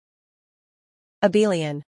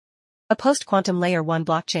Abelian. A post-quantum layer 1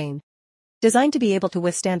 blockchain. Designed to be able to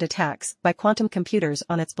withstand attacks by quantum computers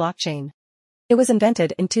on its blockchain. It was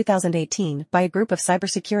invented in 2018 by a group of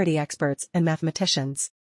cybersecurity experts and mathematicians.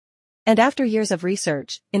 And after years of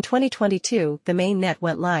research, in 2022 the main net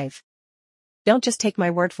went live. Don't just take my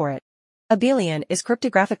word for it. Abelian is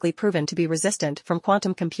cryptographically proven to be resistant from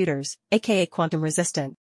quantum computers, aka quantum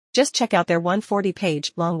resistant. Just check out their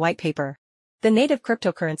 140-page long white paper. The native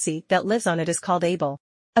cryptocurrency that lives on it is called ABEL.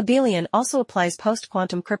 Abelian also applies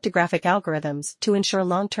post-quantum cryptographic algorithms to ensure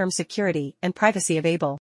long-term security and privacy of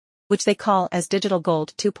ABEL, which they call as Digital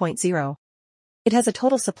Gold 2.0. It has a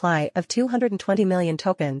total supply of 220 million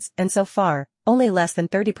tokens, and so far, only less than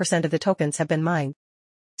 30% of the tokens have been mined.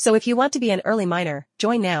 So if you want to be an early miner,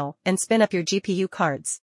 join now and spin up your GPU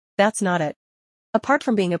cards. That's not it. Apart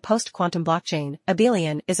from being a post-quantum blockchain,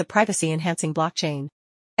 Abelian is a privacy-enhancing blockchain.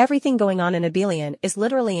 Everything going on in Abelian is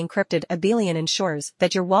literally encrypted. Abelian ensures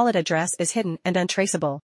that your wallet address is hidden and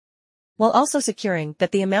untraceable, while also securing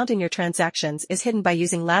that the amount in your transactions is hidden by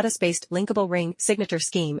using lattice-based linkable ring signature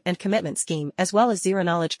scheme and commitment scheme as well as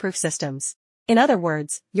zero-knowledge proof systems. In other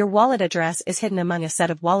words, your wallet address is hidden among a set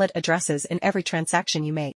of wallet addresses in every transaction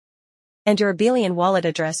you make. And your Abelian wallet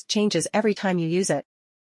address changes every time you use it,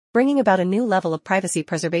 bringing about a new level of privacy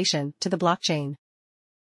preservation to the blockchain.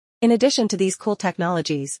 In addition to these cool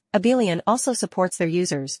technologies, Abelian also supports their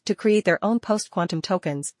users to create their own post-quantum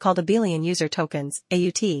tokens called Abelian User Tokens,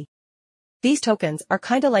 AUT. These tokens are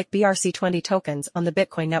kinda like BRC20 tokens on the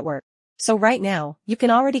Bitcoin network. So right now, you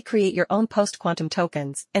can already create your own post-quantum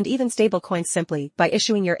tokens and even stablecoins simply by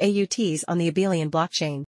issuing your AUTs on the Abelian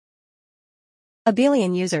blockchain.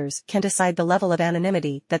 Abelian users can decide the level of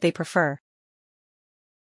anonymity that they prefer.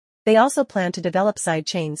 They also plan to develop side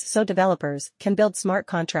chains so developers can build smart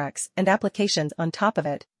contracts and applications on top of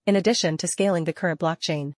it, in addition to scaling the current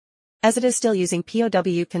blockchain, as it is still using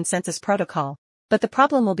POW consensus protocol. But the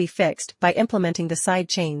problem will be fixed by implementing the side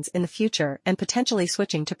chains in the future and potentially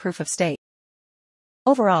switching to proof of stake.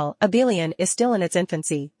 Overall, Abelian is still in its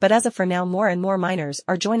infancy, but as of for now more and more miners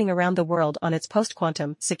are joining around the world on its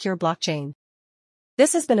post-quantum, secure blockchain.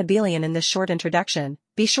 This has been Abelian in this short introduction.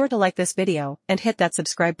 Be sure to like this video and hit that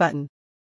subscribe button.